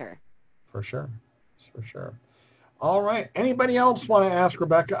factor. For sure. For sure. All right. Anybody else want to ask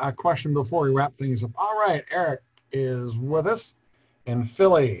Rebecca a question before we wrap things up? All right. Eric is with us in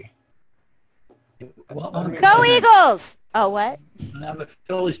Philly. Go Eagles! Oh, what? I'm a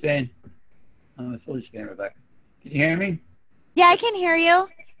Phillies fan. Rebecca. Can you hear me? Yeah, I can hear you.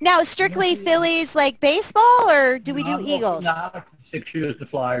 Now, strictly Phillies like baseball, or do we do Eagles? No, 6 years the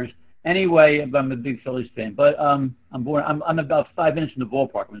Flyers. Anyway, I'm a big Phillies fan, but I'm about 5 minutes from the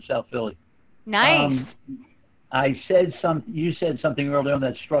ballpark. I'm in South Philly. Nice. You said something earlier on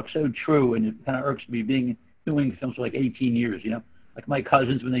that struck so true, and it kind of irks me doing films for like 18 years, you know. Like my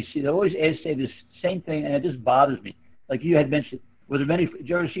cousins, when they always say this same thing, and it just bothers me. Like you had mentioned, were there many, did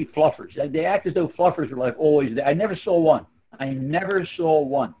you ever see fluffers? They act as though fluffers were like always there. I never saw one.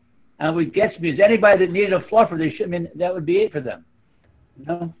 And what gets me is anybody that needed a fluffer, that would be it for them. You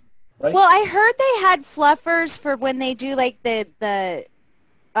know? Right? Well, I heard they had fluffers for when they do like the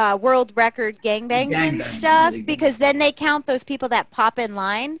world record gangbangs and stuff, because then they count those people that pop in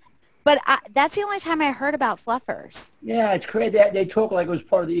line. But that's the only time I heard about fluffers. Yeah, it's crazy. They talk like it was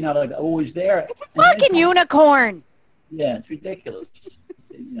part of the, like always there. It's a fucking unicorn. Yeah, it's ridiculous.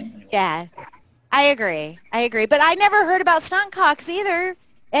 Anyway. Yeah, I agree. But I never heard about stunt cocks either.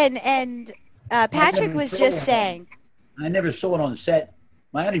 And Patrick was just saying. I never saw it on set.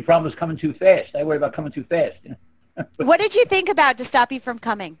 My only problem was coming too fast. I worry about coming too fast. What did you think about to stop you from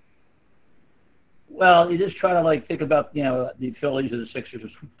coming? Well, you just try to think about, the Phillies or the Sixers or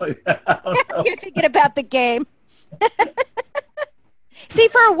something. You're thinking about the game. See,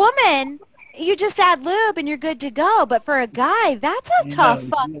 for a woman, you just add lube and you're good to go. But for a guy, that's a tough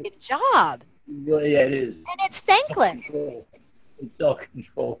fucking job. Yeah, it is. And it's thankless. It's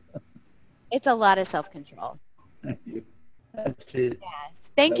self-control. It's a lot of self-control. Thank you. That's it. Yes.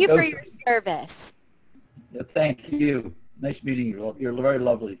 Thank you for your service. Yeah, thank you. Nice meeting you. You're very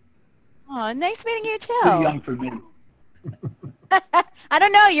lovely. Oh, nice meeting you too. Too young for me. I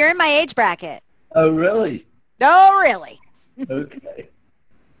don't know. You're in my age bracket. Oh, really? No, really. Okay.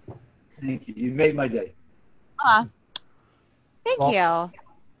 Thank you. You made my day. Thank you.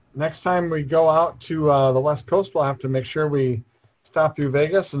 Next time we go out to the West Coast, we'll have to make sure we stop through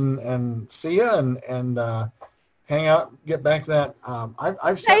Vegas and see you and hang out, get back to that.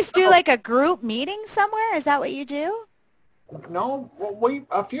 You guys do like a group meeting somewhere? Is that what you do? No, well,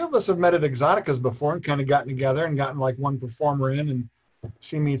 a few of us have met at Exoticas before and kind of gotten together and gotten like one performer in, and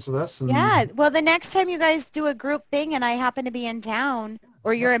she meets with us. And Yeah. Well, the next time you guys do a group thing and I happen to be in town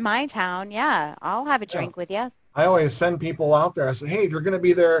or you're in my town, yeah, I'll have a drink with you. I always send people out there. I said, hey, if you're going to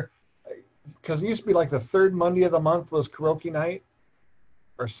be there, because it used to be like the third Monday of the month was karaoke night,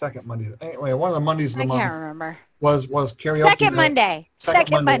 or second Monday. Anyway, one of the Mondays of the I month can't remember. was karaoke Second night. Monday.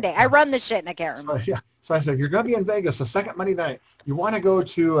 Second Monday. I run the shit and I can't So, remember. yeah. So I said, if you're going to be in Vegas the second Monday night, you want to go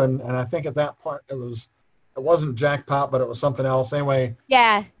to, and I think at that point it wasn't Jackpot, but it was something else. Anyway,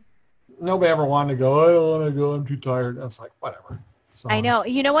 Yeah, nobody ever wanted to go. I don't want to go. I'm too tired. And it's like, whatever. So, I know.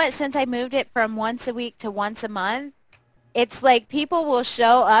 You know what? Since I moved it from once a week to once a month, it's like people will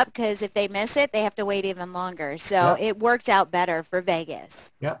show up because if they miss it, they have to wait even longer. So it worked out better for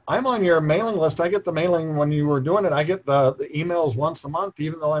Vegas. Yeah, I'm on your mailing list. I get the mailing when you were doing it. I get the emails once a month,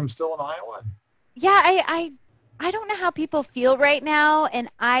 even though I'm still in Iowa. Yeah, I don't know how people feel right now, and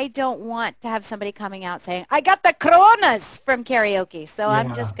I don't want to have somebody coming out saying, I got the coronas from karaoke, so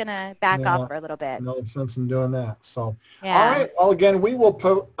I'm just going to back off for a little bit. No sense in doing that. So, Yeah. all right. Well, again, we will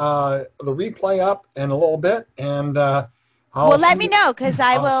put the replay up in a little bit, and well, let me know because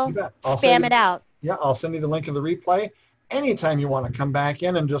I will spam it out. Yeah, I'll send you the link of the replay. Anytime you want to come back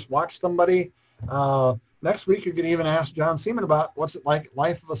in and just watch somebody. Next week, you could even ask John Seaman about what's it like,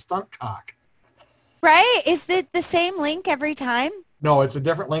 life of a stunt cock. Right? Is it the same link every time? No, it's a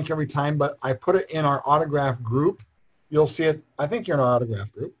different link every time, but I put it in our autograph group. You'll see it. I think you're in our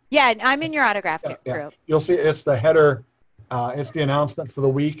autograph group. Yeah, I'm in your autograph group. You'll see it's the header. It's the announcement for the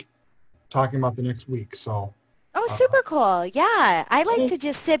week, talking about the next week. So. Oh, super cool. Yeah, I like to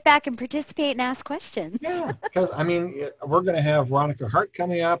just sit back and participate and ask questions. Yeah, because, I mean, we're going to have Veronica Hart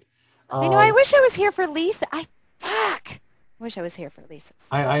coming up. I know. I wish I was here for Lisa. I wish I was here for Lisa's.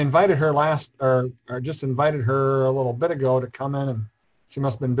 I invited her or just invited her a little bit ago to come in, and she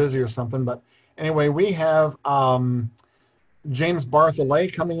must have been busy or something. But anyway, we have James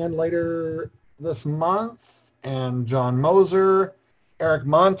Bartholet coming in later this month, and John Moser. Eric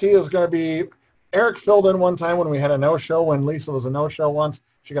Monty is going to be. Eric filled in one time when we had a no-show, when Lisa was a no-show once.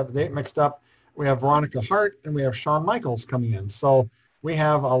 She got the date mixed up. We have Veronica Hart, and we have Shawn Michaels coming in. So we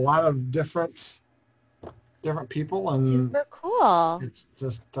have a lot of different people, and super cool. it's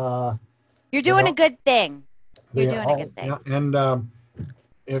just you're doing a good thing. You're doing a good thing. Yeah, and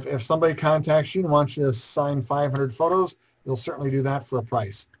if somebody contacts you and wants you to sign 500 photos, you'll certainly do that for a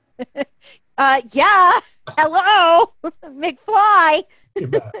price. Yeah. Hello, McFly. You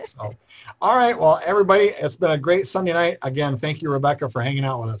bet. So, all right. Well, everybody, it's been a great Sunday night. Again, thank you, Rebecca, for hanging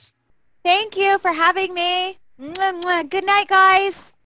out with us. Thank you for having me. Mwah, mwah. Good night, guys.